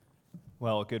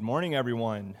Well, good morning,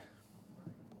 everyone.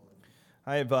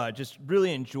 I've just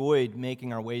really enjoyed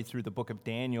making our way through the book of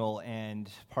Daniel, and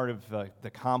part of the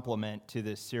complement to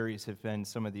this series have been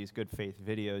some of these good faith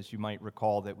videos. You might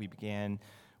recall that we began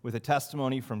with a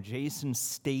testimony from Jason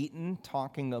Staten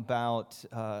talking about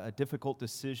a difficult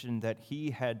decision that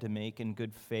he had to make in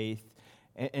good faith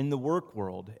in the work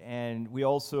world. And we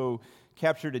also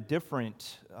captured a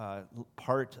different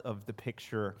part of the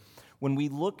picture when we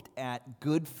looked at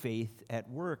good faith at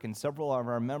work, and several of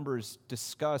our members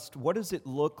discussed what does it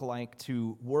look like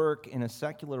to work in a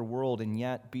secular world and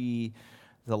yet be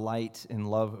the light and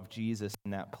love of Jesus in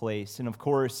that place. And of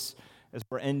course, as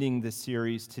we're ending this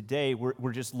series today,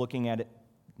 we're just looking at it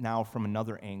now from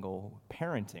another angle,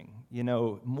 parenting. You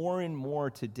know, more and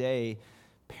more today,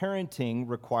 parenting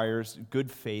requires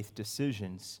good faith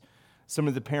decisions. Some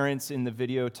of the parents in the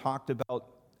video talked about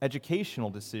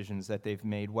educational decisions that they've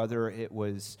made, whether it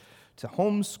was to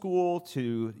homeschool,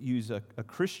 to use a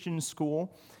Christian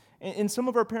school. And some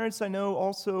of our parents I know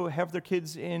also have their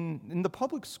kids in the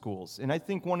public schools. And I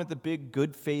think one of the big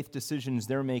good faith decisions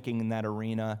they're making in that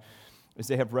arena is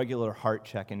they have regular heart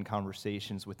check-in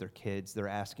conversations with their kids. They're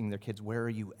asking their kids, where are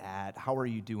you at? How are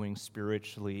you doing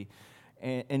spiritually?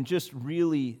 And just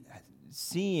really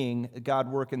seeing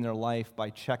God work in their life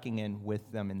by checking in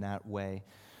with them in that way.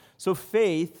 So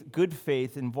faith, good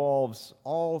faith, involves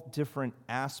all different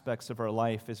aspects of our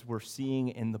life as we're seeing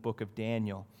in the book of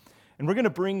Daniel. And we're going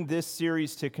to bring this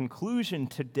series to conclusion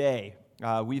today.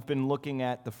 We've been looking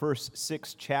at the first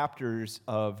 6 chapters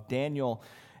of Daniel,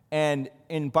 and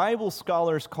Bible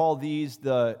scholars call these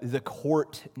the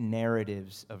court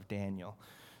narratives of Daniel.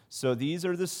 So these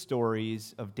are the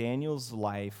stories of Daniel's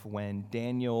life when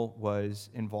Daniel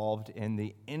was involved in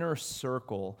the inner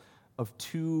circle of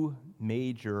 2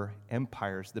 major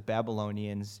empires, the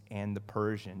Babylonians and the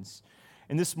Persians.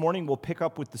 And this morning we'll pick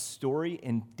up with the story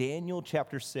in Daniel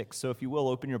chapter 6. So if you will,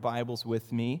 open your Bibles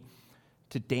with me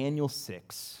to Daniel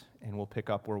 6, and we'll pick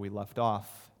up where we left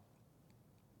off.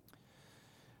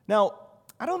 Now,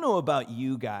 I don't know about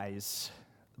you guys,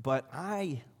 but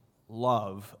I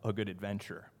love a good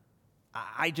adventure.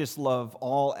 I just love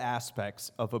all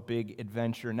aspects of a big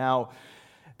adventure. Now,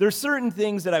 there's certain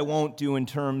things that I won't do in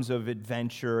terms of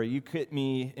adventure. You put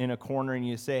me in a corner and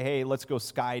you say, hey, let's go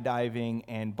skydiving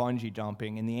and bungee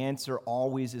jumping, and the answer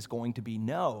always is going to be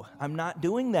no. I'm not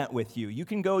doing that with you. You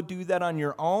can go do that on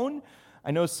your own. I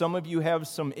know some of you have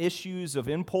some issues of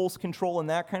impulse control and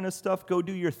that kind of stuff. Go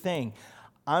do your thing.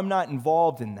 I'm not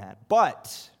involved in that,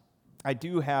 but I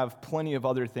do have plenty of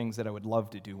other things that I would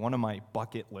love to do. One of my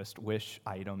bucket list wish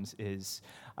items is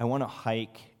I want to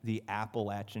hike the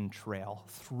Appalachian Trail,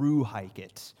 through hike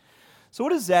it. So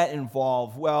what does that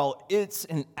involve? Well, it's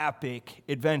an epic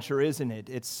adventure, isn't it?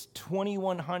 It's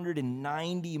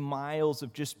 2,190 miles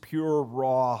of just pure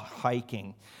raw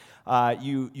hiking.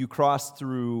 You cross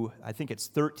through, I think it's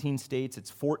 13 states, it's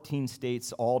 14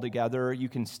 states altogether. You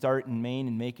can start in Maine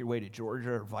and make your way to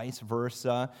Georgia or vice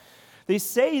versa. They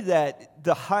say that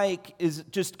the hike is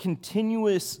just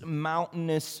continuous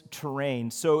mountainous terrain.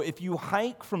 So if you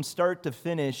hike from start to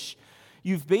finish,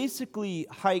 you've basically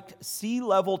hiked sea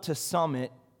level to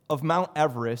summit of Mount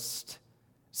Everest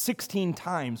 16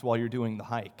 times while you're doing the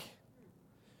hike.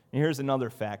 And here's another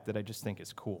fact that I just think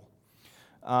is cool.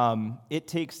 It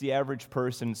takes the average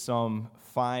person some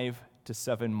 5 to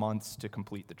 7 months to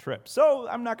complete the trip. So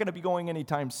I'm not going to be going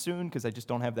anytime soon because I just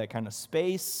don't have that kind of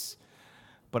space.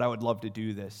 But I would love to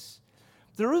do this.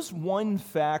 There is one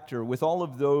factor with all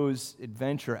of those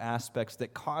adventure aspects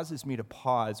that causes me to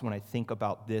pause when I think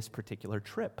about this particular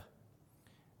trip.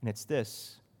 And it's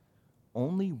this: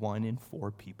 only 1 in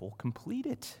 4 people complete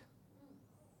it.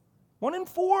 1 in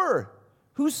 4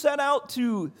 who set out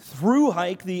to through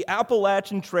hike the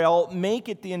Appalachian Trail make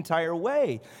it the entire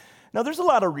way. Now, there's a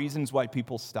lot of reasons why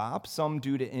people stop, some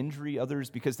due to injury, others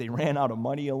because they ran out of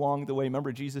money along the way.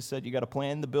 Remember, Jesus said you got to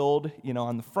plan the build,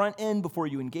 on the front end before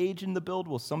you engage in the build.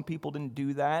 Well, some people didn't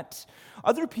do that.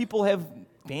 Other people have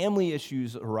family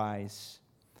issues arise.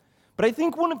 But I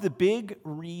think one of the big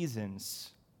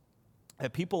reasons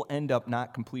that people end up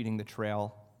not completing the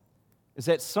trail is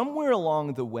that somewhere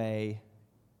along the way,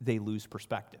 they lose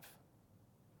perspective.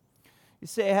 You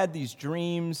say, I had these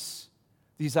dreams,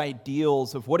 these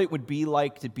ideals of what it would be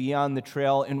like to be on the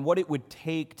trail and what it would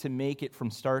take to make it from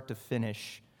start to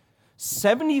finish.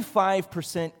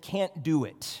 75% can't do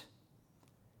it.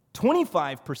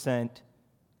 25%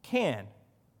 can.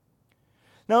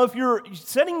 Now, if you're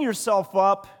setting yourself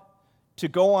up to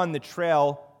go on the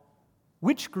trail,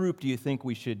 which group do you think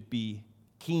we should be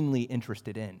keenly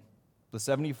interested in? The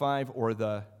 75 or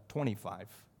the 25?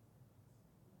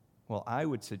 Well, I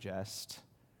would suggest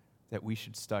that we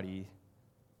should study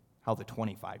how the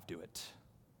 25 do it.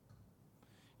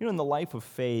 In the life of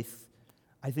faith,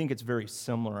 I think it's very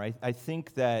similar. I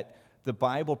think that the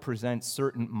Bible presents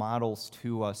certain models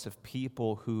to us of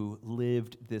people who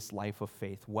lived this life of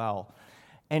faith well.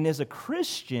 And as a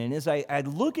Christian, as I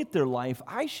look at their life,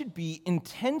 I should be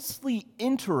intensely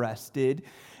interested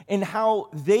in how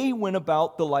they went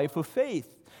about the life of faith.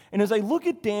 And as I look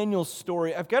at Daniel's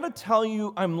story, I've got to tell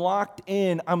you, I'm locked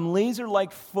in. I'm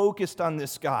laser-like focused on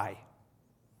this guy.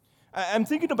 I'm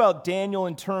thinking about Daniel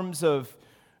in terms of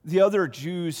the other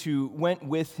Jews who went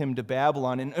with him to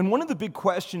Babylon. And one of the big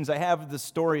questions I have of the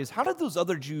story is, how did those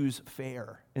other Jews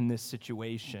fare in this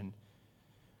situation?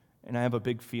 And I have a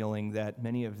big feeling that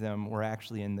many of them were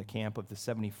actually in the camp of the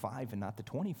 75 and not the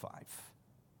 25.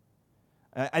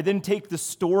 I then take the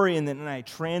story and then I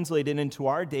translate it into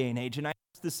our day and age, and I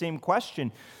ask the same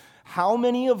question. How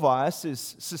many of us,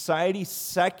 as society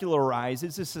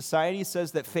secularizes, as society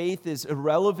says that faith is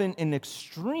irrelevant and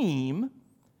extreme,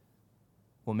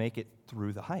 will make it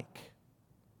through the hike?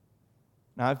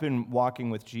 Now, I've been walking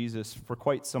with Jesus for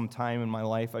quite some time in my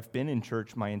life. I've been in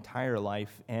church my entire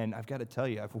life, and I've got to tell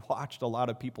you, I've watched a lot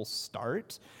of people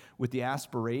start with the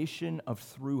aspiration of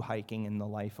through hiking in the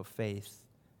life of faith.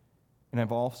 And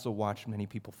I've also watched many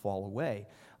people fall away.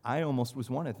 I almost was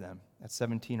one of them at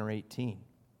 17 or 18.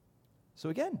 So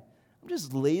again, I'm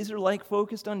just laser-like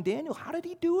focused on Daniel. How did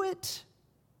he do it?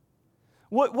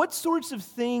 What sorts of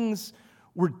things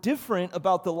were different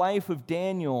about the life of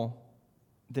Daniel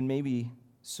than maybe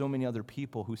so many other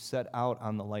people who set out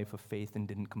on the life of faith and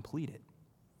didn't complete it?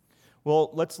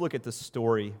 Well, let's look at the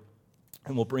story,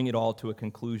 and we'll bring it all to a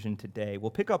conclusion today. We'll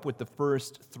pick up with the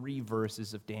first 3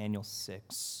 verses of Daniel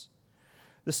 6.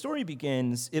 The story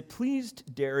begins, "It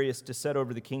pleased Darius to set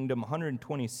over the kingdom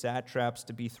 120 satraps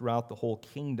to be throughout the whole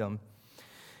kingdom,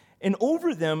 and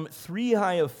over them 3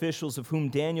 high officials, of whom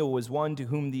Daniel was one, to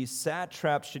whom these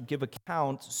satraps should give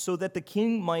account, so that the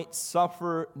king might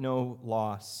suffer no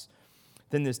loss.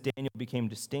 Then this Daniel became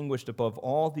distinguished above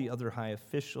all the other high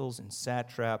officials and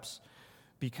satraps,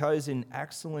 because an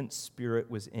excellent spirit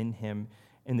was in him,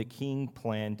 and the king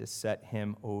planned to set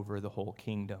him over the whole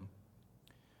kingdom."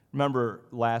 Remember,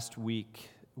 last week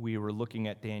we were looking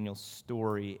at Daniel's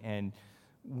story, and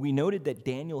we noted that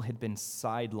Daniel had been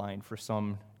sidelined for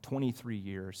some 23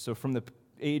 years. So from the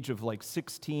age of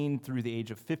 16 through the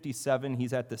age of 57,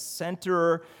 he's at the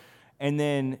center, and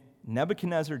then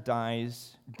Nebuchadnezzar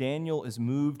dies. Daniel is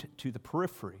moved to the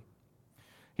periphery.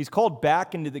 He's called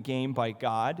back into the game by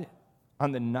God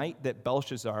on the night that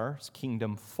Belshazzar's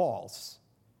kingdom falls.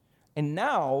 And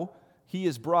now he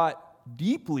is brought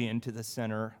deeply into the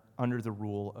center under the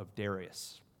rule of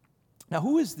Darius. Now,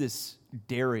 who is this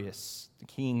Darius, the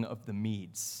king of the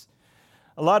Medes?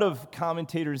 A lot of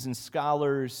commentators and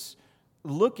scholars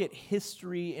look at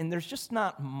history, and there's just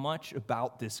not much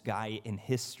about this guy in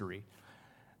history.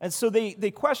 And so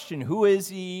they question, who is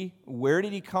he? Where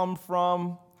did he come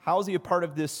from? How is he a part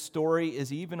of this story? Is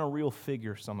he even a real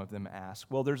figure, some of them ask.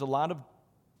 Well, there's a lot of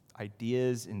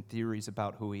ideas and theories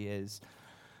about who he is.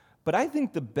 But I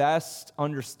think the best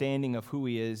understanding of who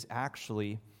he is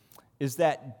actually is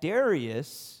that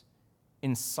Darius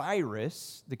and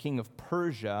Cyrus, the king of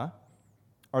Persia,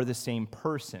 are the same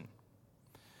person.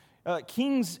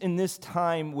 Kings in this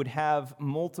time would have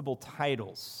multiple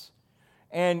titles.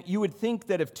 And you would think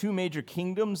that if 2 major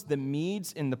kingdoms, the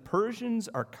Medes and the Persians,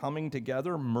 are coming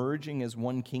together, merging as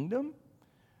one kingdom,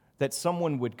 that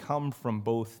someone would come from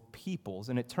both peoples.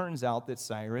 And it turns out that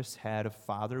Cyrus had a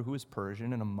father who was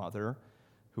Persian and a mother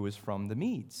who was from the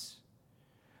Medes.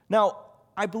 Now,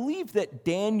 I believe that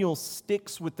Daniel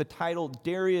sticks with the title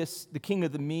Darius, the king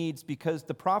of the Medes, because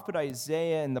the prophet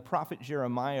Isaiah and the prophet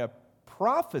Jeremiah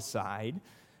prophesied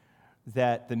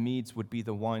that the Medes would be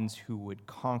the ones who would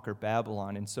conquer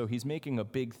Babylon. And so he's making a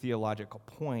big theological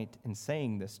point in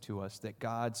saying this to us, that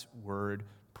God's word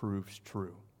proves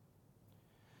true.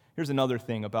 Here's another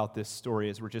thing about this story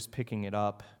as we're just picking it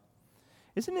up.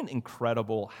 Isn't it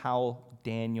incredible how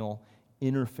Daniel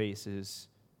interfaces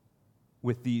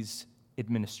with these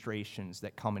administrations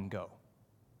that come and go?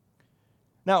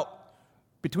 Now,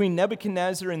 between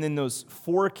Nebuchadnezzar and then those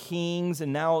 4 kings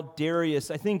and now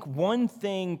Darius, I think one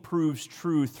thing proves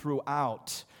true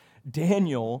throughout.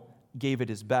 Daniel gave it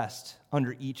his best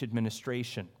under each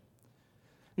administration.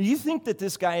 Do you think that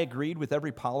this guy agreed with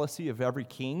every policy of every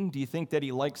king? Do you think that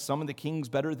he liked some of the kings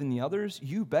better than the others?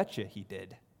 You betcha he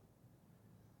did.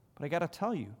 But I got to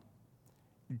tell you,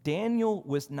 Daniel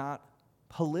was not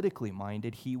politically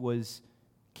minded. He was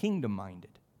kingdom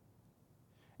minded.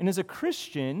 And as a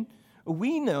Christian,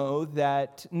 we know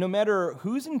that no matter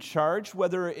who's in charge,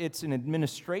 whether it's an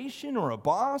administration or a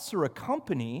boss or a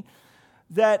company,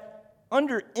 that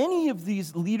under any of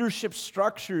these leadership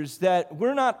structures, that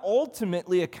we're not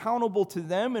ultimately accountable to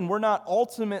them and we're not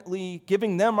ultimately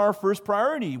giving them our first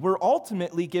priority. We're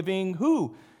ultimately giving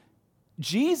who?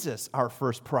 Jesus our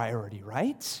first priority,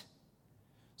 right?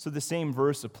 So the same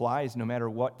verse applies no matter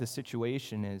what the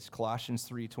situation is. Colossians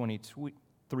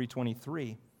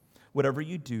 3:23. Whatever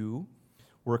you do,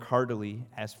 work heartily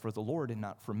as for the Lord and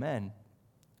not for men.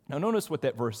 Now notice what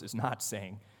that verse is not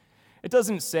saying. It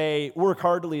doesn't say work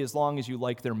heartily as long as you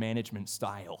like their management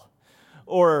style,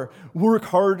 or work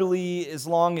heartily as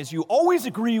long as you always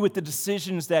agree with the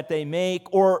decisions that they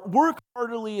make, or work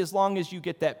heartily as long as you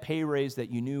get that pay raise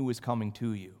that you knew was coming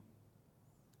to you.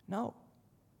 No.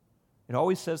 It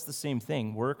always says the same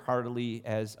thing, work heartily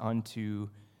as unto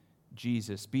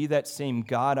Jesus. Be that same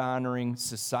God-honoring,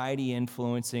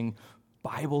 society-influencing,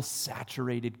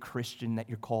 Bible-saturated Christian that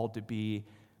you're called to be,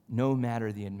 no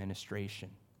matter the administration.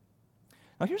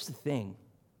 Now, here's the thing.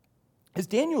 As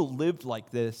Daniel lived like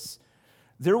this,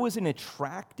 there was an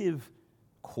attractive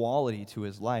quality to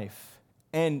his life.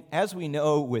 And as we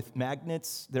know with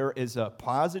magnets, there is a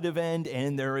positive end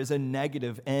and there is a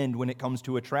negative end when it comes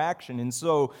to attraction. And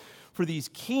so for these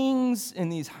kings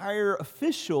and these higher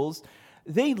officials,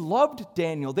 they loved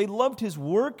Daniel. They loved his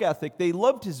work ethic. They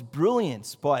loved his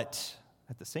brilliance. But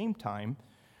at the same time,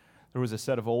 there was a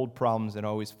set of old problems that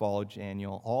always followed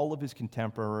Daniel. All of his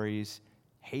contemporaries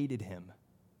hated him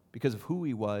because of who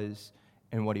he was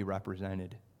and what he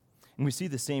represented. And we see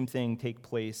the same thing take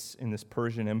place in this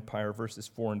Persian Empire, verses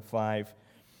 4 and 5.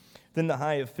 Then the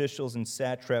high officials and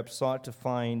satraps sought to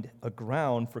find a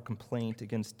ground for complaint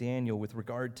against Daniel with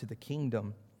regard to the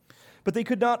kingdom. But they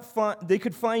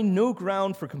could find no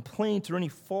ground for complaint or any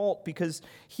fault because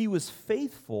he was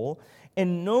faithful,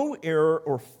 and no error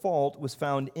or fault was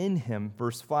found in him.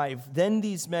 Verse 5, then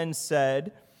these men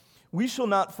said, we shall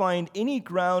not find any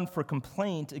ground for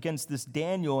complaint against this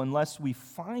Daniel unless we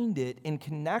find it in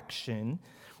connection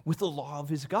with the law of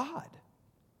his God.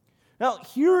 Now,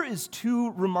 here is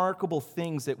two remarkable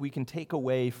things that we can take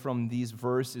away from these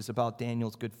verses about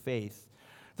Daniel's good faith.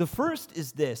 The first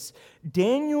is this: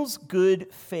 Daniel's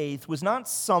good faith was not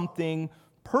something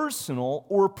personal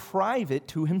or private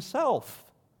to himself.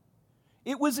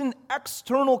 It was an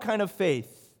external kind of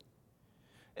faith.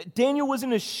 Daniel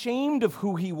wasn't ashamed of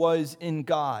who he was in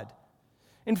God.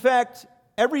 In fact,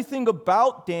 everything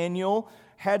about Daniel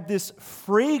had this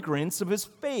fragrance of his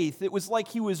faith. It was like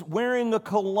he was wearing a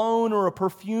cologne or a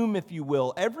perfume, if you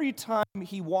will. Every time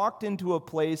he walked into a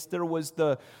place, there was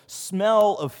the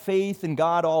smell of faith in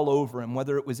God all over him,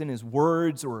 whether it was in his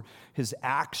words or his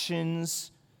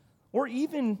actions, or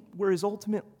even where his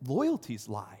ultimate loyalties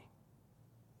lie.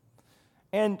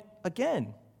 And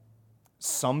again,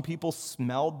 some people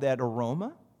smelled that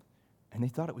aroma and they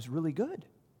thought it was really good.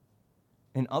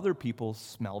 And other people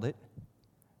smelled it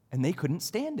and they couldn't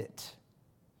stand it.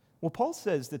 Well, Paul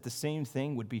says that the same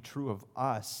thing would be true of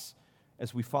us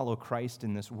as we follow Christ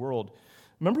in this world.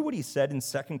 Remember what he said in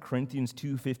 2 Corinthians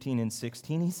 2:15 and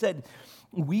 16? He said,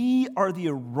 we are the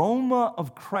aroma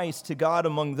of Christ to God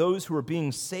among those who are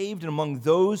being saved and among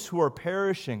those who are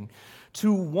perishing.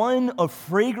 To one, a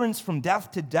fragrance from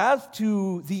death to death,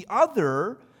 to the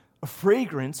other, a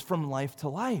fragrance from life to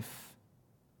life.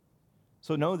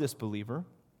 So know this, believer,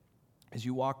 as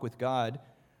you walk with God,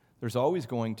 there's always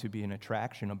going to be an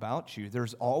attraction about you.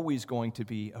 There's always going to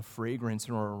be a fragrance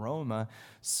or aroma.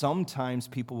 Sometimes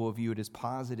people will view it as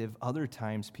positive. Other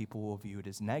times people will view it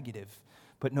as negative.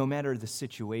 But no matter the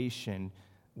situation,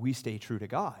 we stay true to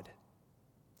God.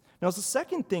 Now, the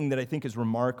second thing that I think is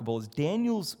remarkable is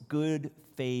Daniel's good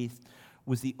faith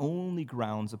was the only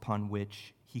grounds upon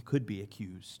which he could be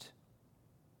accused.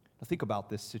 Now, think about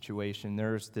this situation.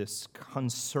 There's this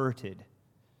concerted,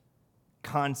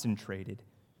 concentrated,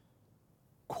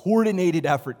 coordinated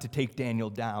effort to take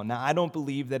Daniel down. Now, I don't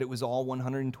believe that it was all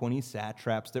 120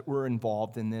 satraps that were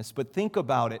involved in this, but think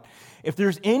about it. If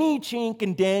there's any chink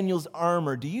in Daniel's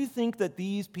armor, do you think that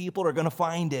these people are going to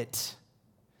find it?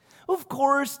 Of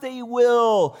course they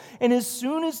will. And as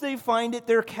soon as they find it,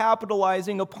 they're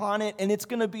capitalizing upon it, and it's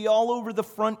going to be all over the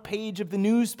front page of the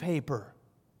newspaper.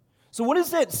 So what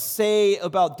does that say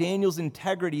about Daniel's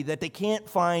integrity that they can't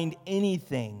find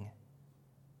anything?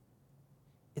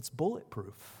 It's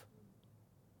bulletproof.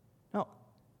 Now,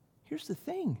 here's the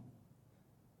thing.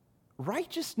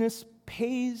 Righteousness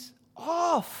pays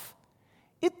off.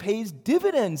 It pays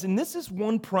dividends, and this is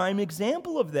one prime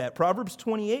example of that. Proverbs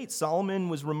 28, Solomon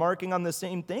was remarking on the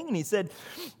same thing, and he said,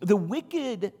 the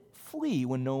wicked flee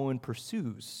when no one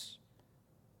pursues,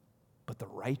 but the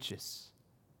righteous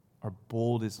are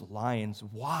bold as lions.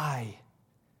 Why?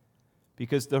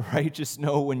 Because the righteous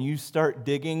know when you start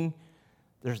digging,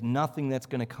 there's nothing that's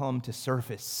going to come to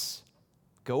surface.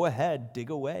 Go ahead, dig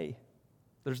away.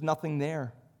 There's nothing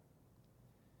there.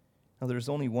 Now, there's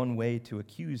only one way to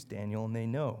accuse Daniel, and they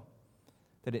know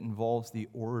that it involves the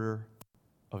order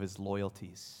of his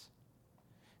loyalties.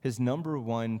 His number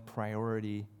one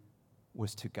priority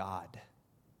was to God.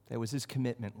 That was his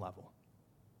commitment level.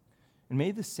 And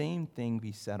may the same thing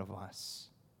be said of us.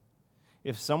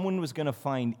 If someone was going to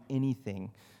find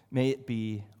anything, may it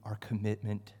be our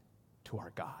commitment to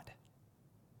our God.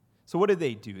 So what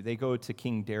do? They go to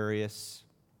King Darius,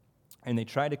 and they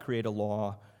try to create a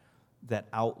law that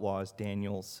outlaws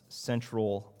Daniel's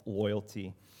central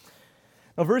loyalty.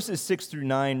 Now, verses 6 through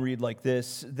 9 read like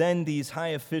this: Then these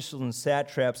high officials and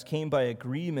satraps came by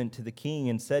agreement to the king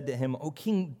and said to him, O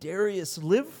King Darius,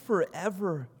 live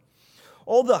forever.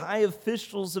 All the high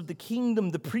officials of the kingdom,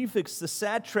 the prefects, the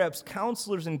satraps,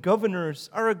 counselors, and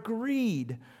governors are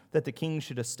agreed that the king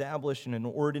should establish an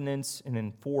ordinance and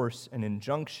enforce an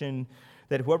injunction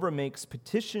that whoever makes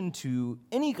petition to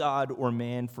any god or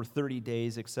man for 30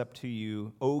 days except to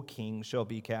you, O king, shall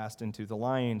be cast into the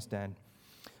lion's den.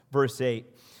 Verse 8,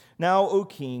 Now, O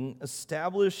king,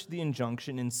 establish the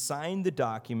injunction and sign the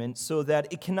document so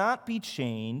that it cannot be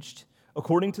changed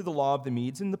according to the law of the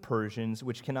Medes and the Persians,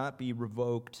 which cannot be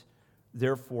revoked.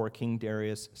 Therefore, King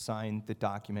Darius signed the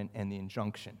document and the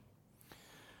injunction.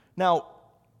 Now,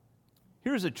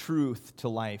 here's a truth to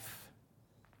life.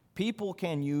 People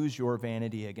can use your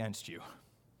vanity against you.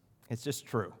 It's just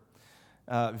true.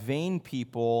 Vain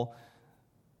people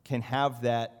can have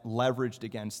that leveraged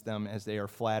against them as they are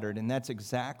flattered, and that's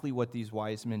exactly what these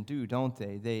wise men do, don't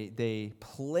they? They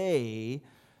play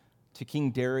to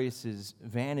King Darius's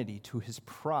vanity, to his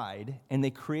pride, and they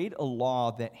create a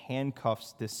law that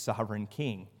handcuffs this sovereign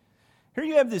king. Here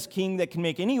you have this king that can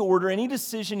make any order, any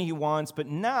decision he wants, but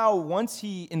now, once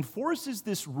he enforces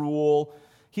this rule,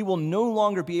 he will no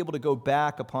longer be able to go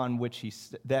back upon which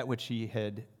he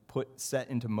had set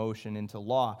into motion, into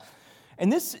law.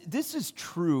 And this is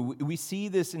true. We see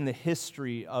this in the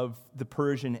history of the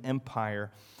Persian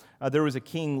Empire. There was a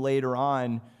king later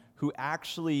on who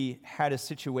actually had a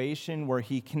situation where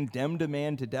he condemned a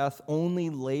man to death only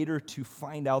later to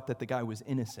find out that the guy was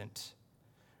innocent.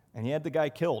 And he had the guy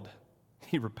killed.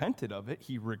 He repented of it.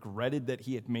 He regretted that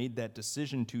he had made that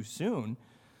decision too soon.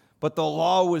 But the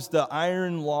law was the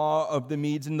iron law of the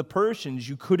Medes and the Persians.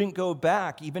 You couldn't go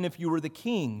back, even if you were the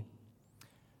king.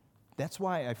 That's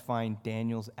why I find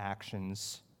Daniel's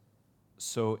actions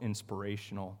so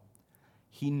inspirational.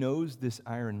 He knows this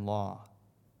iron law.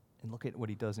 And look at what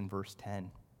he does in verse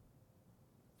 10.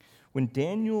 When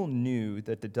Daniel knew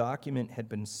that the document had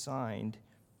been signed,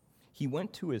 he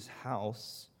went to his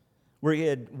house, where he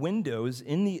had windows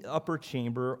in the upper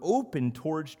chamber open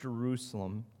towards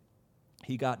Jerusalem.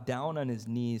 He got down on his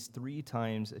knees 3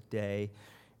 times a day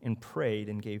and prayed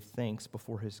and gave thanks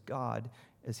before his God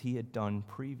as he had done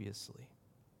previously.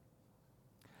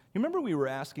 You remember we were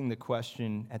asking the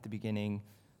question at the beginning,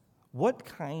 what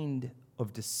kind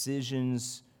of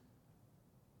decisions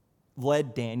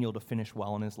led Daniel to finish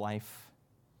well in his life?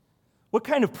 What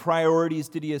kind of priorities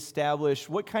did he establish?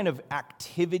 What kind of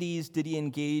activities did he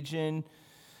engage in?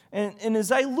 And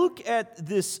as I look at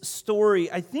this story,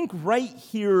 I think right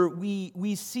here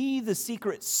we see the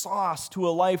secret sauce to a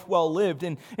life well lived.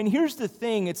 And here's the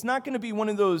thing, it's not going to be one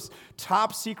of those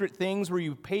top secret things where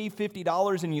you pay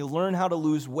 $50 and you learn how to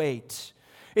lose weight.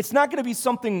 It's not going to be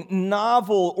something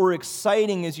novel or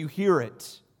exciting as you hear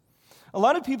it. A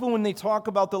lot of people, when they talk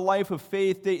about the life of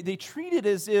faith, they treat it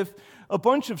as if a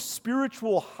bunch of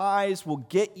spiritual highs will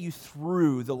get you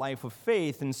through the life of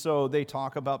faith. And so they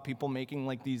talk about people making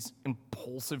like these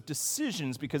impulsive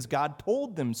decisions because God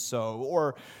told them so.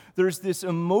 Or there's this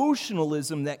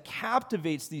emotionalism that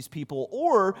captivates these people.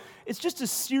 Or it's just a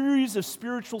series of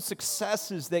spiritual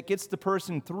successes that gets the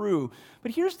person through.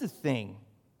 But here's the thing.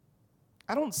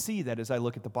 I don't see that as I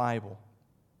look at the Bible.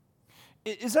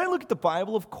 As I look at the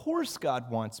Bible, of course God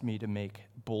wants me to make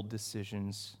bold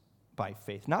decisions by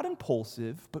faith. Not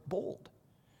impulsive, but bold.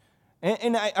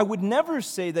 And I would never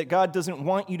say that God doesn't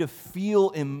want you to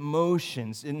feel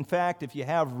emotions. In fact, if you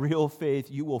have real faith,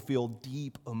 you will feel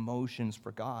deep emotions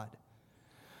for God.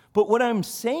 But what I'm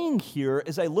saying here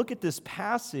as I look at this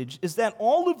passage is that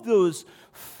all of those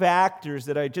factors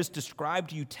that I just described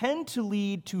to you tend to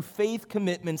lead to faith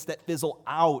commitments that fizzle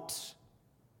out.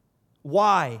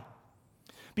 Why?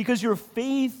 Because your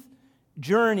faith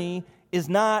journey is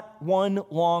not one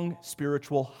long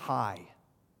spiritual high.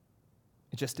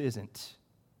 It just isn't.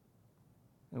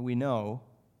 And we know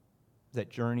that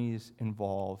journeys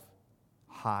involve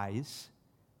highs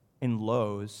and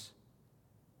lows,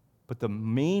 but the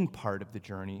main part of the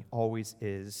journey always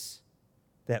is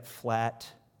that flat,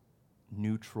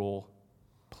 neutral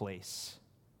place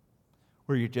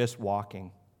where you're just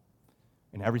walking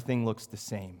and everything looks the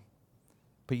same.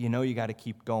 But you know you got to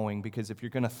keep going, because if you're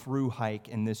going to through hike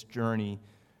in this journey,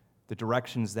 the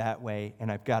direction's that way,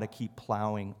 and I've got to keep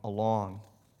plowing along.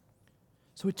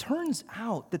 So it turns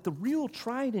out that the real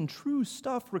tried and true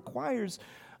stuff requires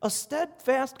a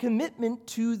steadfast commitment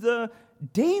to the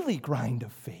daily grind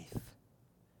of faith.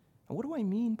 And what do I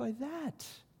mean by that?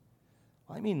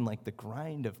 Well, I mean like the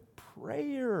grind of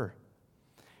prayer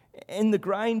and the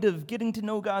grind of getting to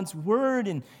know God's Word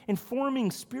and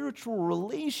forming spiritual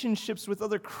relationships with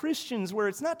other Christians, where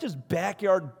it's not just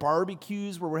backyard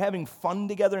barbecues where we're having fun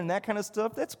together and that kind of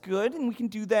stuff. That's good, and we can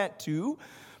do that too.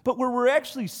 But where we're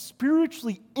actually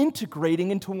spiritually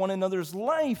integrating into one another's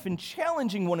life and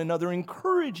challenging one another,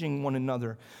 encouraging one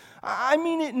another. I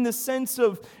mean it in the sense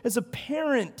of, as a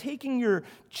parent, taking your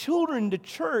children to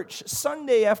church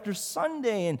Sunday after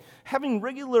Sunday and having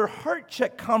regular heart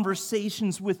check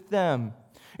conversations with them.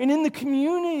 And in the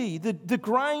community, the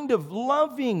grind of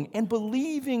loving and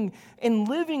believing and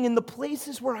living in the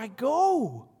places where I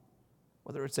go,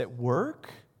 whether it's at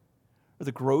work or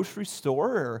the grocery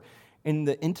store or in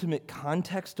the intimate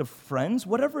context of friends,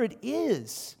 whatever it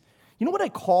is. You know what I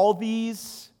call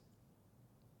these?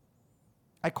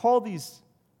 I call these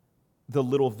the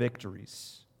little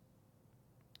victories.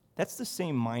 That's the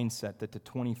same mindset that the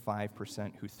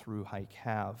 25% who through hike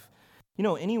have. You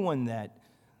know, anyone that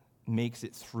makes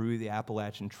it through the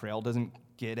Appalachian Trail doesn't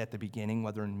get at the beginning,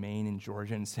 whether in Maine and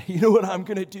Georgia, and say, you know what I'm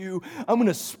going to do? I'm going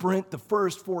to sprint the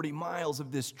first 40 miles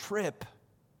of this trip.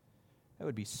 That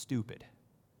would be stupid.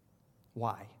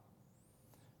 Why?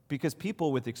 Because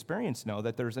people with experience know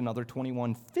that there's another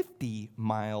 2150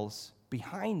 miles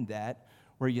behind that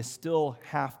where you still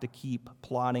have to keep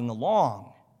plodding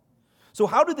along. So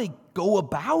how do they go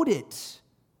about it?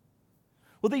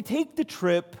 Well, they take the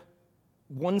trip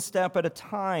one step at a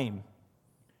time.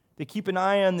 They keep an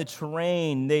eye on the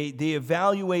terrain. They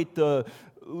evaluate the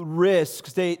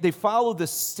risks. They follow the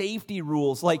safety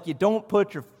rules, like you don't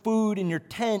put your food in your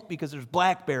tent because there's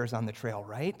black bears on the trail,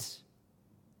 right?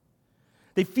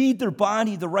 They feed their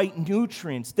body the right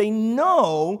nutrients. They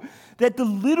know that the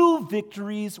little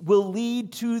victories will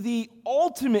lead to the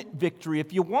ultimate victory.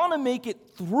 If you want to make it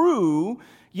through,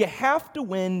 you have to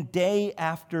win day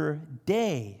after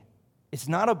day. It's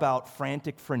not about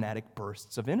frantic, frenetic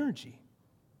bursts of energy.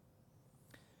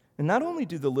 And not only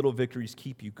do the little victories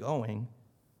keep you going,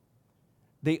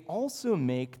 they also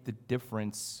make the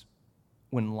difference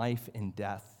when life and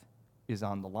death is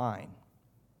on the line.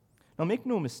 Now, make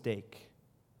no mistake,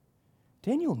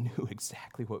 Daniel knew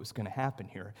exactly what was going to happen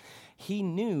here. He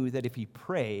knew that if he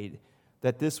prayed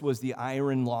that this was the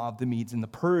iron law of the Medes and the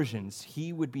Persians,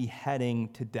 he would be heading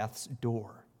to death's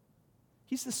door.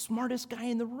 He's the smartest guy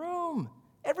in the room.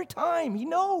 Every time, he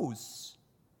knows.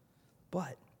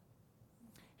 But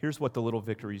here's what the little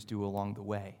victories do along the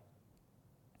way.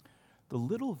 The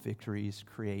little victories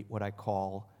create what I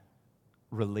call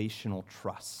relational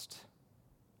trust.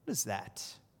 What is that?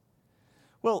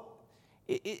 Well,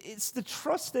 it's the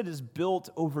trust that is built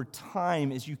over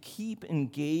time as you keep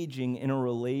engaging in a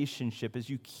relationship, as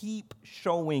you keep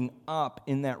showing up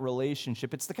in that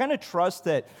relationship. It's the kind of trust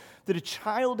that a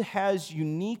child has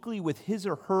uniquely with his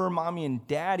or her mommy and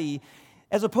daddy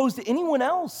as opposed to anyone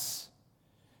else.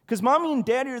 Because mommy and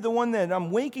daddy are the one that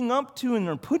I'm waking up to, and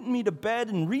they're putting me to bed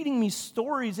and reading me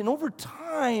stories. And over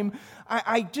time,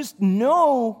 I just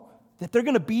know that they're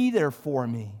going to be there for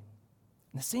me.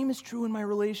 And the same is true in my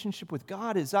relationship with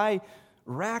God. As I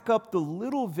rack up the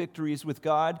little victories with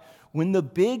God, when the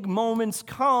big moments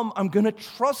come, I'm going to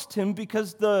trust Him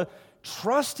because the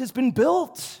trust has been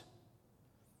built.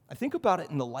 I think about it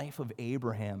in the life of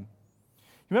Abraham.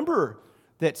 Remember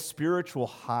that spiritual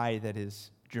high that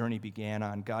his journey began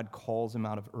on? God calls him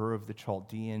out of Ur of the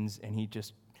Chaldeans, and he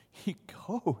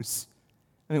goes.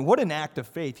 I mean, what an act of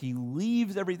faith. He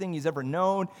leaves everything he's ever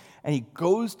known, and he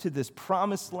goes to this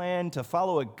promised land to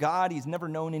follow a God he's never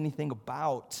known anything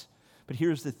about. But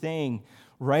here's the thing.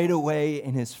 Right away,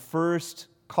 in his first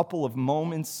couple of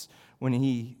moments when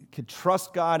he could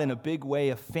trust God in a big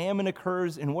way, a famine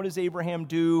occurs, and what does Abraham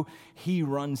do? He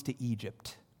runs to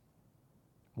Egypt.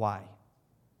 Why?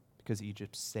 Because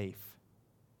Egypt's safe.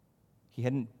 He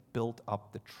hadn't built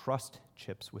up the trust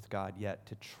chips with God yet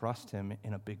to trust Him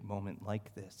in a big moment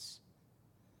like this.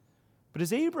 But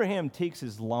as Abraham takes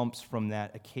his lumps from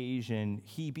that occasion,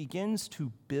 he begins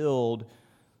to build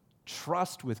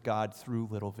trust with God through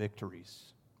little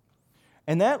victories.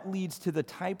 And that leads to the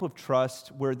type of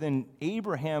trust where then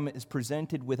Abraham is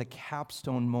presented with a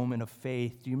capstone moment of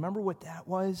faith. Do you remember what that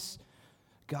was?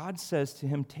 God says to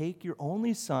him, take your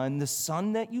only son, the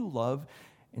son that you love,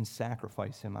 and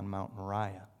sacrifice him on Mount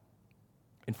Moriah.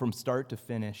 And from start to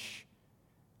finish,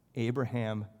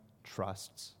 Abraham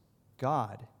trusts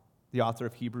God. The author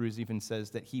of Hebrews even says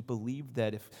that he believed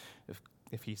that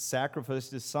if he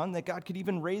sacrificed his son, that God could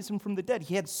even raise him from the dead.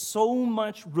 He had so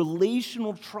much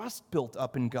relational trust built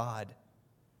up in God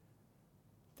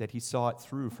that he saw it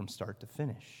through from start to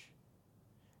finish.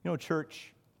 You know,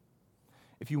 church,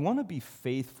 if you want to be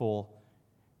faithful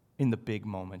in the big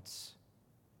moments,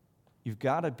 you've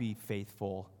got to be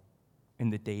faithful in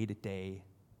the day-to-day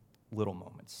little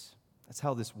moments. That's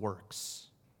how this works.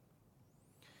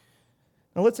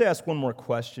 Now let's ask one more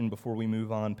question before we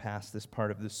move on past this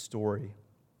part of this story.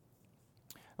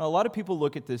 Now, a lot of people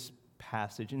look at this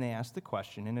passage and they ask the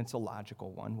question, and it's a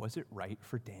logical one, was it right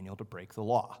for Daniel to break the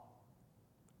law?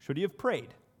 Should he have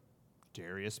prayed?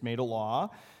 Darius made a law,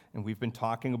 and we've been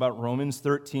talking about Romans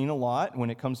 13 a lot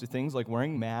when it comes to things like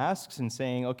wearing masks and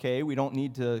saying, okay, we don't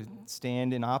need to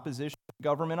stand in opposition to the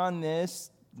government on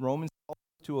this. Romans tells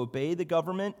us to obey the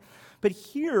government. But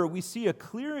here we see a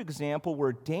clear example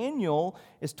where Daniel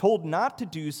is told not to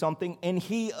do something, and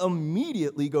he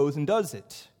immediately goes and does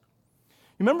it.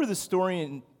 You remember the story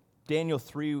in Daniel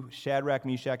 3, Shadrach,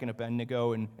 Meshach, and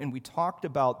Abednego, and we talked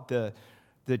about the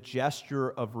gesture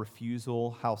of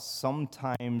refusal, how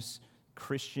sometimes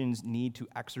Christians need to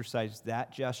exercise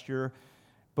that gesture.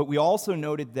 But we also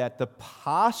noted that the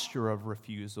posture of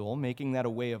refusal, making that a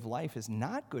way of life, is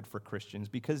not good for Christians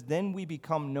because then we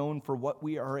become known for what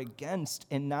we are against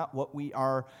and not what we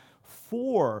are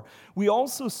for. We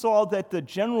also saw that the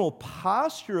general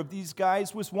posture of these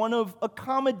guys was one of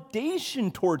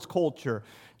accommodation towards culture.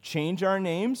 Change our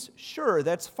names? Sure,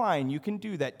 that's fine. You can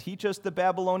do that. Teach us the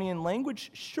Babylonian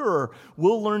language? Sure,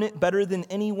 we'll learn it better than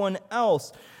anyone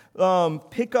else.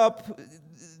 Pick up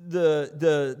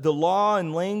the law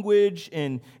and language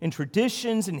and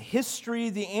traditions and history.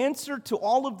 The answer to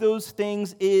all of those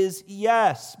things is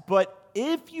yes. But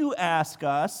if you ask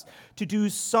us to do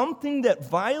something that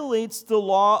violates the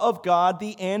law of God,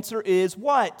 the answer is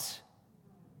what?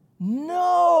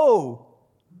 No.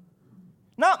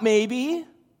 Not maybe.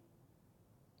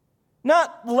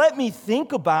 Not let me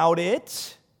think about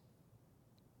it.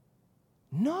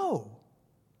 No.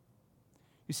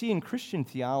 You see, in Christian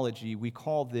theology, we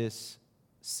call this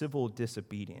civil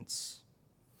disobedience.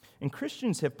 And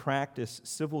Christians have practiced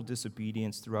civil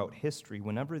disobedience throughout history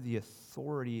whenever the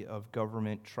authority of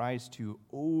government tries to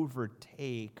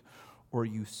overtake or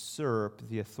usurp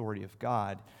the authority of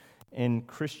God. In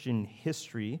Christian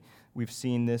history, we've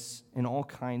seen this in all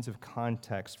kinds of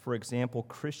contexts. For example,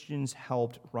 Christians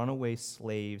helped runaway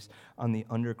slaves on the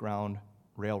Underground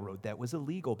Railroad. That was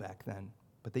illegal back then,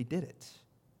 but they did it.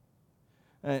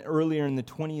 Earlier in the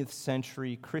 20th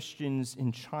century, Christians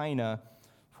in China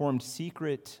formed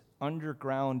secret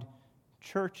underground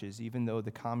churches, even though the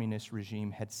communist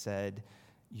regime had said,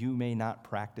 you may not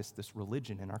practice this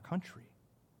religion in our country.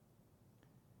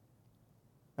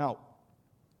 Now,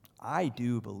 I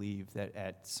do believe that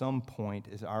at some point,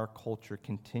 as our culture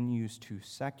continues to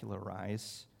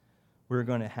secularize, we're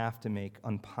going to have to make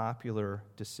unpopular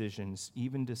decisions,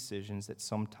 even decisions that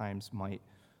sometimes might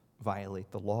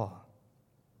violate the law.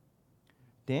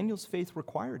 Daniel's faith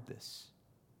required this.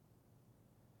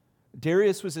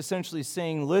 Darius was essentially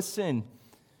saying, listen,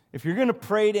 if you're going to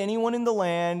pray to anyone in the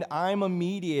land, I'm a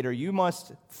mediator. You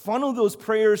must funnel those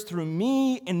prayers through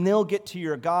me, and they'll get to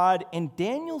your God. And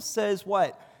Daniel says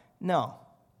what? No,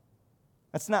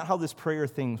 that's not how this prayer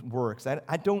thing works.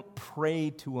 I don't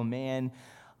pray to a man.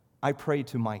 I pray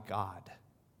to my God.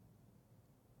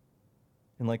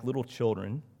 And like little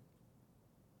children,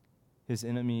 his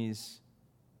enemies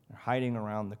are hiding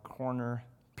around the corner,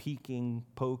 peeking,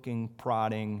 poking,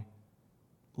 prodding,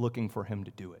 looking for him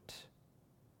to do it.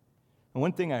 And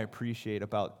one thing I appreciate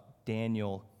about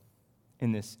Daniel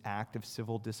in this act of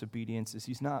civil disobedience is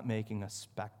he's not making a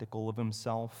spectacle of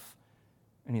himself,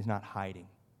 and he's not hiding.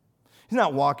 He's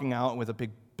not walking out with a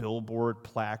big billboard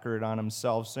placard on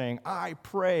himself saying, I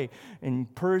pray,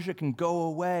 and Persia can go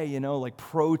away, like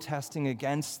protesting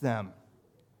against them.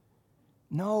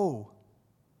 No.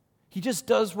 He just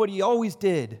does what he always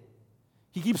did.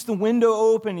 He keeps the window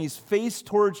open. He's faced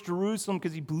towards Jerusalem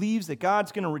because he believes that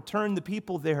God's going to return the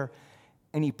people there.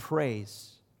 And he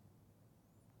prays.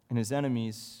 And his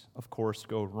enemies, of course,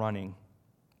 go running.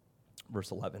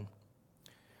 Verse 11.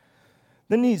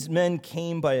 Then these men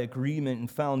came by agreement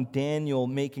and found Daniel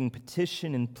making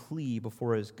petition and plea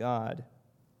before his God.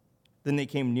 Then they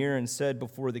came near and said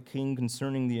before the king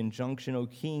concerning the injunction, O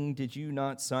king, did you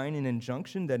not sign an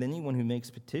injunction that anyone who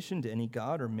makes petition to any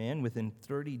god or man within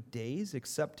 30 days,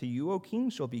 except to you, O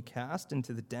king, shall be cast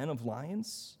into the den of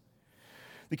lions?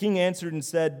 The king answered and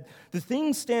said, the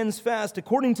thing stands fast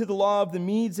according to the law of the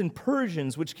Medes and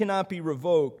Persians, which cannot be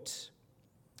revoked.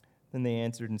 Then they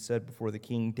answered and said before the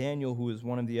king, Daniel, who is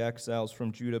one of the exiles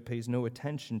from Judah, pays no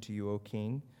attention to you, O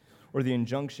king, or the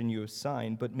injunction you have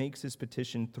signed, but makes his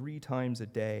petition 3 times a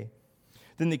day.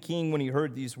 Then the king, when he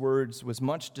heard these words, was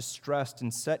much distressed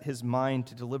and set his mind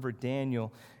to deliver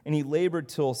Daniel, and he labored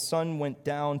till sun went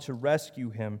down to rescue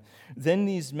him. Then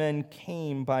these men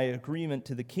came by agreement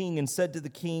to the king and said to the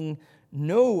king,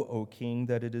 Know, O king,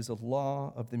 that it is a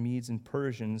law of the Medes and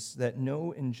Persians that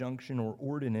no injunction or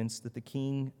ordinance that the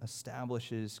king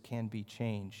establishes can be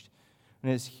changed.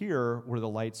 And it's here where the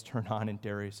lights turn on in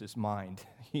Darius's mind.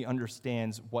 He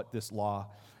understands what this law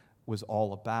was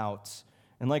all about.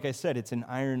 And like I said, it's an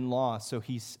iron law, so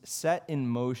he's set in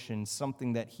motion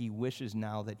something that he wishes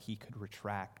now that he could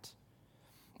retract.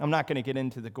 I'm not going to get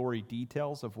into the gory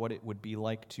details of what it would be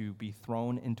like to be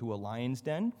thrown into a lion's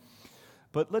den,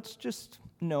 but let's just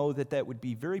know that that would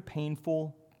be very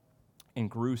painful and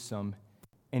gruesome,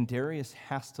 and Darius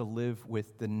has to live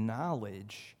with the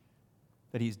knowledge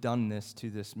that he's done this to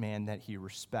this man that he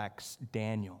respects,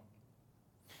 Daniel.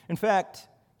 In fact,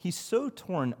 he's so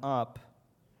torn up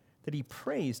that he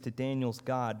prays to Daniel's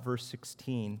God, verse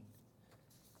 16.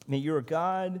 May your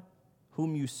God,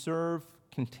 whom you serve,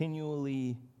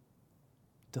 continually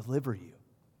deliver you.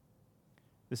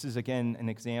 This is, again, an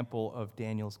example of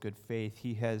Daniel's good faith.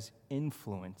 He has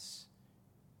influence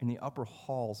in the upper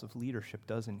halls of leadership,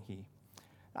 doesn't he?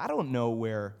 I don't know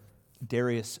where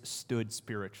Darius stood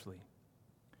spiritually.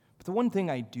 But the one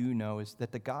thing I do know is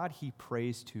that the God he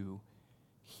prays to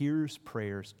hears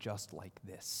prayers just like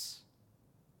this.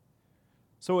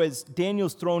 So as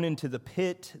Daniel's thrown into the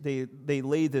pit, they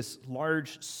lay this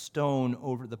large stone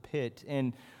over the pit.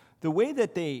 And the way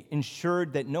that they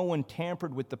ensured that no one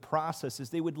tampered with the process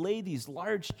is they would lay these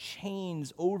large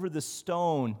chains over the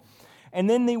stone. And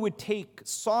then they would take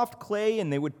soft clay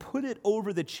and they would put it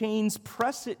over the chains,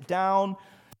 press it down.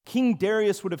 King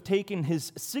Darius would have taken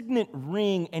his signet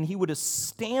ring and he would have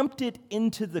stamped it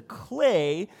into the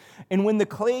clay, and when the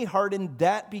clay hardened,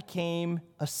 that became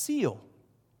a seal.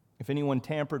 If anyone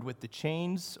tampered with the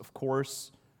chains, of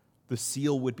course, the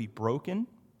seal would be broken,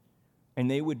 and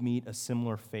they would meet a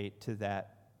similar fate to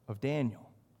that of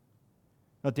Daniel.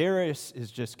 Now, Darius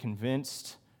is just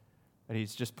convinced that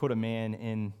he's just put a man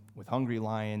in with hungry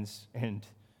lions, and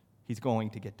he's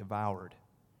going to get devoured.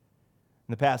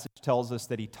 And the passage tells us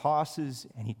that he tosses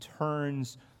and he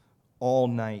turns all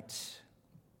night.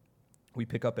 We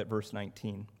pick up at verse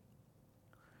 19.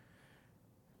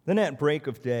 Then at break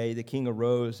of day, the king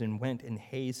arose and went in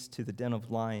haste to the den of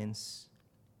lions.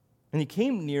 And he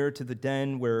came near to the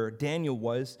den where Daniel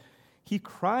was. He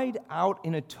cried out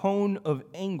in a tone of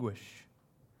anguish.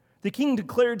 The king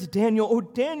declared to Daniel, O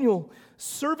Daniel,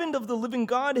 servant of the living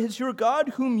God, has your God,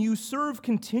 whom you serve,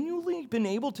 continually been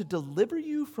able to deliver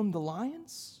you from the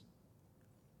lions?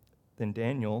 Then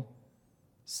Daniel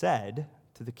said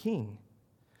to the king,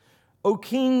 O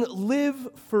king, live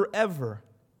forever.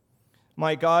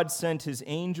 My God sent his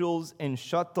angels and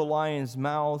shut the lions'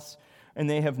 mouths, and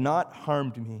they have not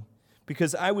harmed me,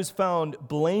 because I was found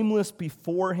blameless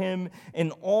before him,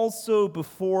 and also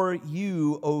before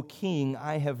you, O king,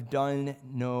 I have done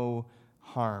no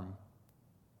harm.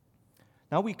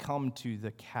 Now we come to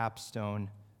the capstone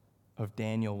of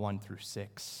Daniel 1 through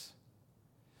 6.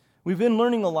 We've been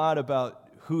learning a lot about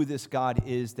who this God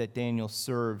is that Daniel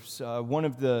serves. One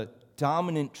of the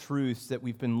dominant truths that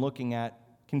we've been looking at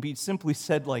can be simply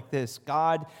said like this: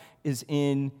 God is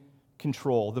in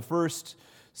control. The first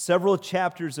several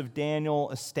chapters of Daniel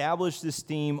establish this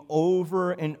theme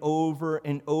over and over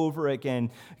and over again.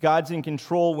 God's in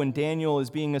control when Daniel is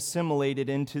being assimilated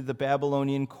into the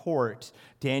Babylonian court.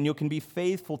 Daniel can be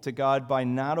faithful to God by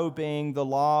not obeying the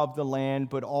law of the land,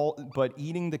 but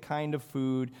eating the kind of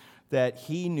food that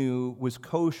he knew was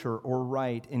kosher or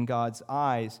right in God's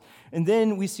eyes. And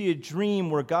then we see a dream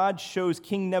where God shows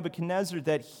King Nebuchadnezzar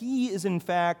that he is in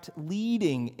fact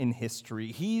leading in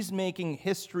history. He's making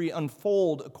history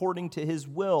unfold according to his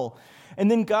will.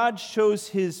 And then God shows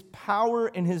his power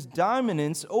and his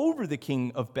dominance over the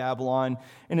king of Babylon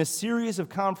in a series of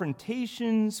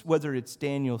confrontations, whether it's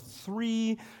Daniel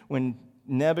 3, when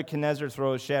Nebuchadnezzar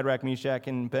throws Shadrach, Meshach,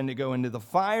 and Abednego into the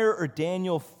fire, or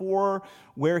Daniel 4,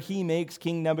 where he makes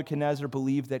King Nebuchadnezzar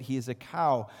believe that he is a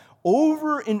cow.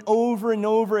 Over and over and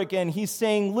over again, he's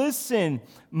saying, listen,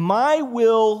 my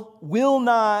will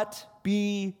not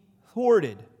be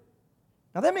thwarted.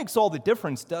 Now that makes all the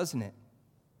difference, doesn't it?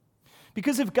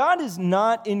 Because if God is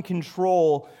not in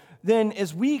control, then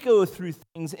as we go through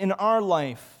things in our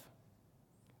life,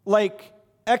 like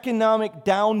economic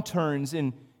downturns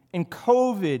and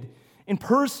COVID, and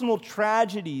personal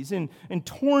tragedies, and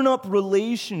torn up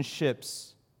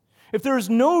relationships, if there is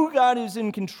no God who's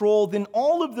in control, then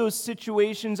all of those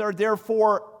situations are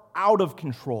therefore out of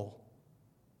control.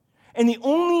 And the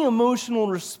only emotional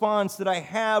response that I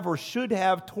have or should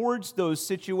have towards those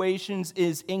situations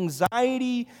is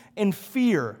anxiety and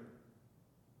fear.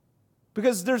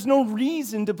 Because there's no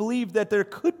reason to believe that there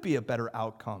could be a better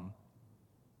outcome.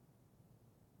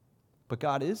 But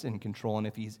God is in control, and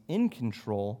if He's in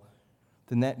control,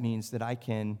 then that means that I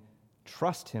can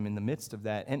trust Him in the midst of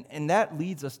that. And that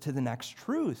leads us to the next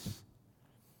truth.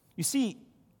 You see,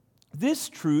 this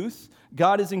truth,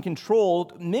 God is in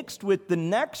control, mixed with the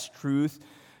next truth,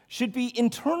 should be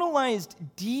internalized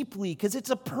deeply because it's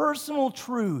a personal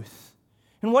truth.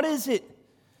 And what is it?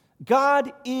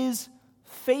 God is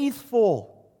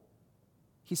faithful.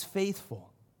 He's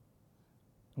faithful.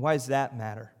 Why does that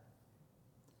matter?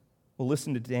 Well,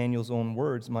 listen to Daniel's own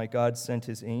words. My God sent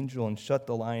His angel and shut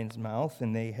the lion's mouth,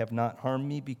 and they have not harmed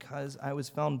me because I was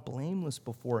found blameless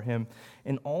before Him.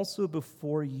 And also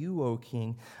before you, O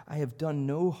king, I have done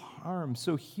no harm.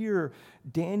 So here,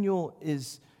 Daniel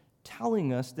is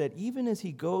telling us that even as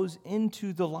he goes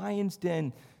into the lion's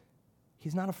den,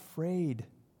 he's not afraid.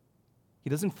 He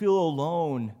doesn't feel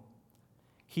alone.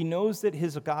 He knows that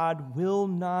his God will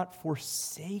not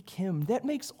forsake him. That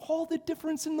makes all the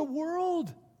difference in the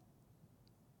world.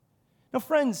 Now,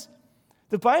 friends,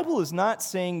 the Bible is not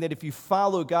saying that if you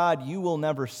follow God, you will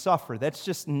never suffer. That's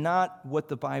just not what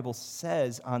the Bible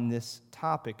says on this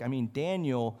topic. I mean,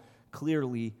 Daniel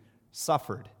clearly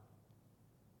suffered.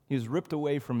 He was ripped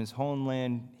away from his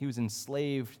homeland. He was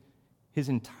enslaved his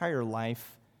entire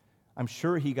life. I'm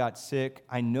sure he got sick.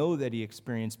 I know that he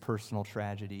experienced personal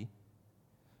tragedy.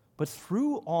 But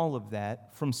through all of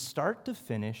that, from start to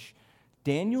finish,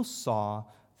 Daniel saw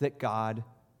that God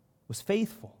was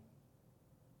faithful.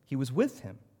 He was with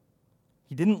him.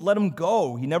 He didn't let him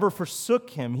go. He never forsook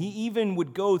him. He even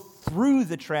would go through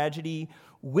the tragedy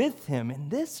with him.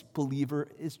 And this, believer,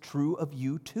 is true of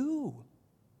you too.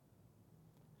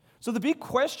 So the big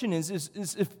question is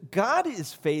if God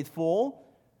is faithful,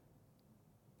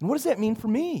 then what does that mean for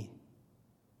me?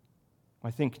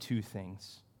 I think two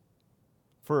things.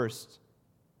 First,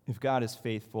 if God is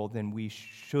faithful, then we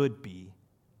should be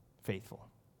faithful.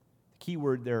 The key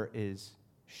word there is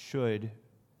should,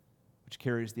 which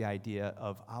carries the idea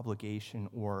of obligation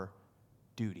or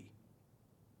duty.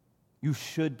 You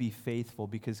should be faithful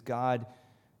because God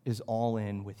is all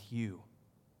in with you.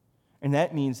 And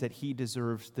that means that He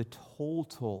deserves the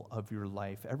total of your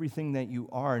life, everything that you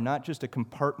are, not just a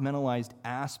compartmentalized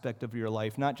aspect of your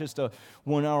life, not just a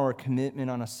 1-hour commitment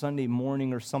on a Sunday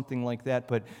morning or something like that,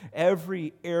 but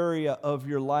every area of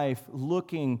your life,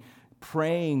 looking,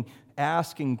 praying,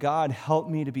 asking, God, help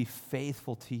me to be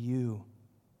faithful to you.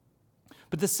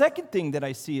 But the second thing that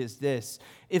I see is this.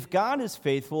 If God is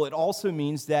faithful, it also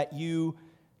means that you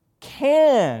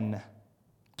can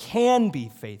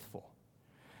be faithful.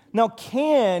 Now,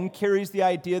 can carries the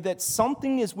idea that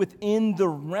something is within the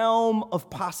realm of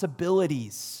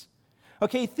possibilities.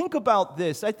 Okay, think about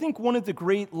this. I think one of the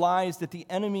great lies that the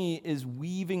enemy is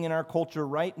weaving in our culture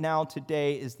right now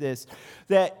today is this,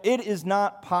 that it is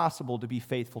not possible to be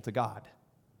faithful to God.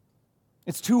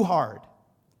 It's too hard.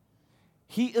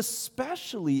 He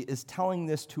especially is telling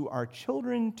this to our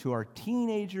children, to our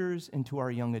teenagers, and to our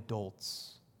young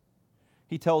adults.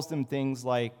 He tells them things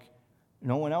like,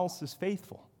 no one else is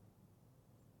faithful.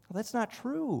 Well, that's not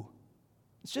true.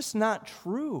 It's just not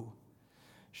true.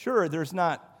 Sure, there's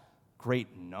not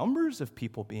great numbers of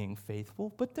people being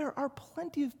faithful, but there are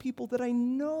plenty of people that I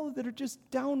know that are just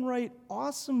downright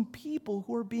awesome people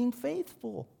who are being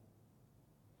faithful.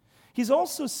 He's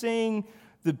also saying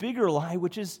the bigger lie,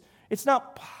 which is, it's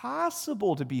not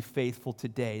possible to be faithful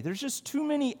today. There's just too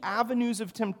many avenues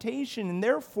of temptation, and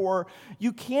therefore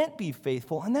you can't be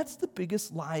faithful. And that's the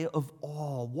biggest lie of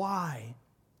all. Why?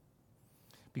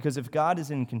 Because if God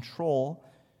is in control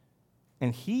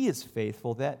and He is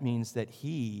faithful, that means that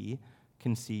He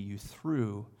can see you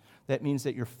through. That means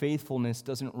that your faithfulness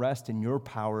doesn't rest in your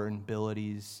power and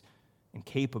abilities and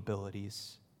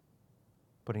capabilities,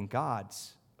 but in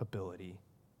God's ability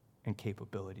and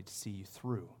capability to see you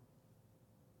through.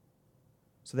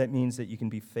 So that means that you can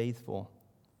be faithful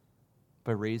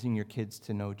by raising your kids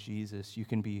to know Jesus. You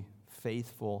can be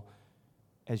faithful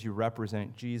as you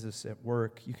represent Jesus at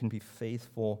work. You can be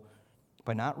faithful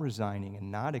by not resigning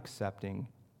and not accepting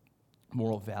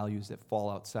moral values that fall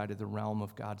outside of the realm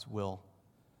of God's will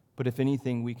But if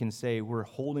anything, we can say we're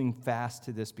holding fast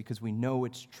to this because we know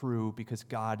it's true, because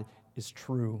God is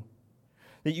true.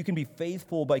 That you can be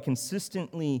faithful by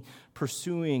consistently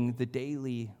pursuing the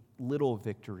daily little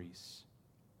victories.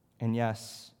 And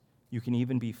yes, you can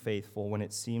even be faithful when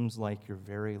it seems like your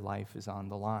very life is on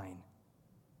the line.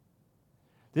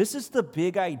 This is the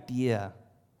big idea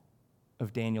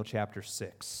of Daniel chapter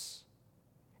 6.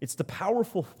 It's the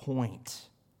powerful point.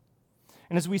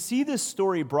 And as we see this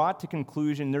story brought to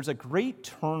conclusion, there's a great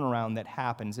turnaround that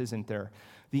happens, isn't there?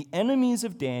 The enemies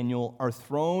of Daniel are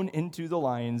thrown into the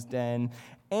lion's den,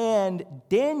 and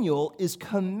Daniel is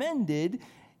commended,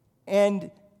 and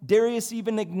Darius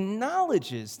even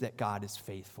acknowledges that God is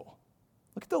faithful.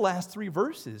 Look at the last 3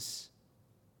 verses.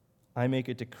 I make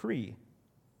a decree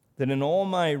that in all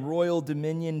my royal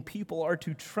dominion people are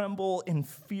to tremble and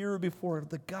fear before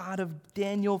the God of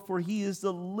Daniel, for he is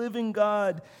the living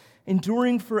God,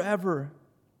 enduring forever.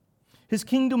 His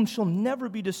kingdom shall never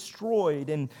be destroyed,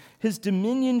 and his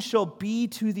dominion shall be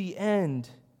to the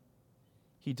end.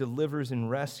 He delivers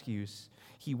and rescues.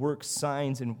 He works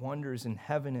signs and wonders in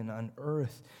heaven and on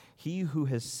earth. He who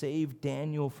has saved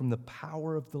Daniel from the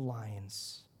power of the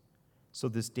lions. So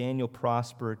this Daniel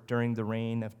prospered during the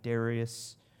reign of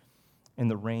Darius and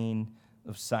the reign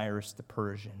of Cyrus the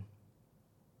Persian.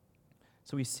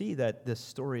 So we see that this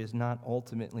story is not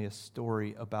ultimately a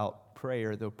story about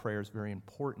prayer, though prayer is very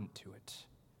important to it.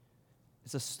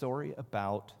 It's a story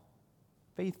about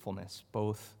faithfulness,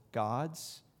 both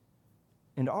God's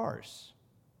and ours.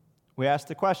 We ask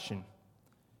the question,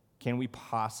 can we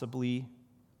possibly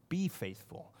be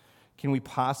faithful? Can we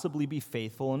possibly be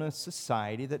faithful in a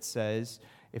society that says,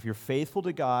 if you're faithful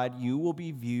to God, you will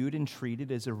be viewed and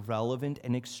treated as irrelevant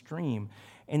and extreme?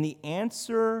 And the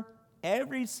answer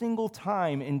every single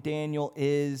time in Daniel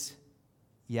is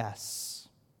yes.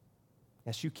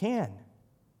 Yes, you can.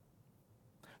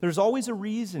 There's always a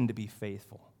reason to be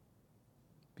faithful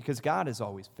because God is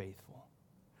always faithful.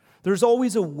 There's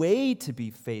always a way to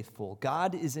be faithful.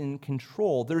 God is in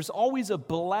control. There's always a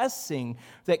blessing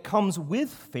that comes with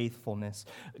faithfulness.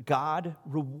 God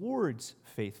rewards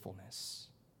faithfulness.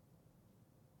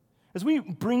 As we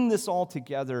bring this all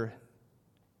together,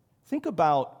 think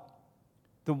about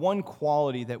the one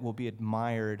quality that will be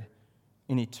admired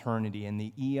in eternity and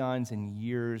the eons and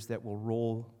years that will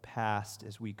roll past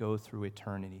as we go through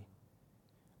eternity.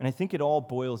 And I think it all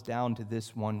boils down to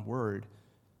this one word,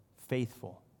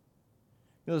 faithful.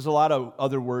 There's a lot of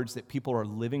other words that people are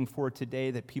living for today,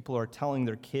 that people are telling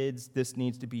their kids, this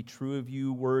needs to be true of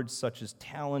you. Words such as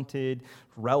talented,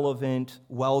 relevant,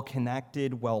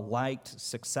 well-connected, well-liked,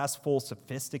 successful,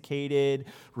 sophisticated,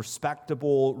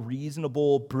 respectable,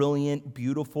 reasonable, brilliant,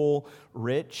 beautiful,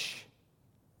 rich.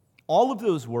 All of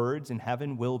those words in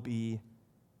heaven will be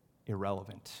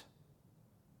irrelevant.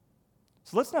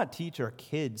 So let's not teach our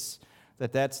kids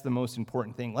that that's the most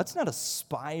important thing. Let's not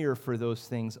aspire for those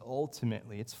things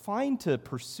ultimately. It's fine to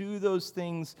pursue those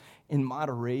things in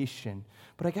moderation.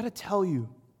 But I got to tell you,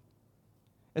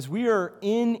 as we are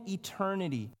in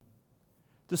eternity,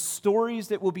 the stories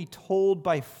that will be told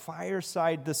by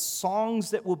fireside, the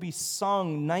songs that will be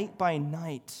sung night by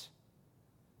night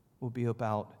will be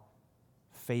about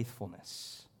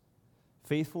faithfulness.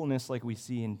 Faithfulness like we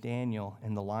see in Daniel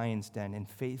in the lion's den, and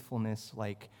faithfulness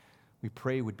like we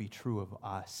pray would be true of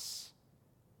us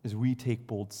as we take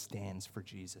bold stands for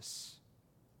Jesus.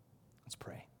 Let's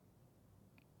pray.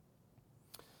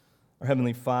 Our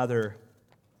Heavenly Father,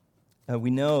 we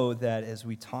know that as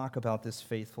we talk about this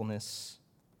faithfulness,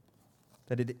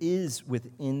 that it is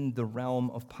within the realm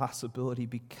of possibility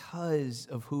because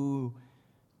of who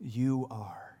you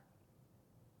are.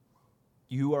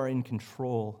 You are in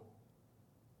control.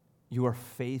 You are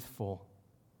faithful.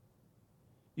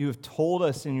 You have told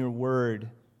us in your word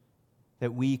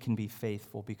that we can be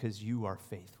faithful because you are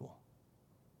faithful.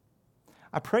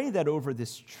 I pray that over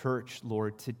this church,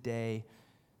 Lord, today,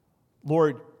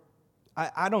 Lord,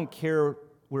 I don't care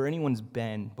where anyone's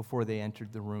been before they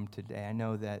entered the room today. I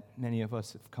know that many of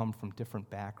us have come from different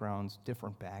backgrounds,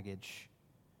 different baggage.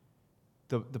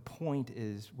 The point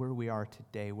is where we are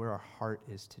today, where our heart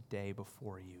is today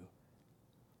before you.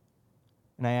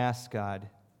 And I ask, God,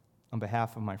 on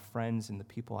behalf of my friends and the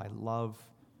people I love,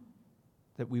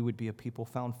 that we would be a people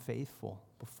found faithful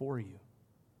before you,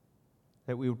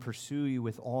 that we would pursue you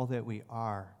with all that we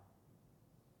are,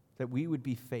 that we would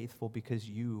be faithful because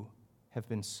you have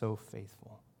been so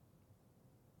faithful.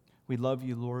 We love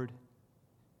you, Lord,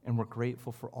 and we're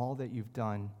grateful for all that you've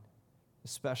done,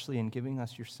 especially in giving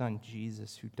us your Son,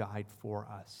 Jesus, who died for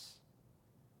us.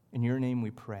 In your name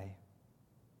we pray.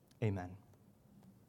 Amen.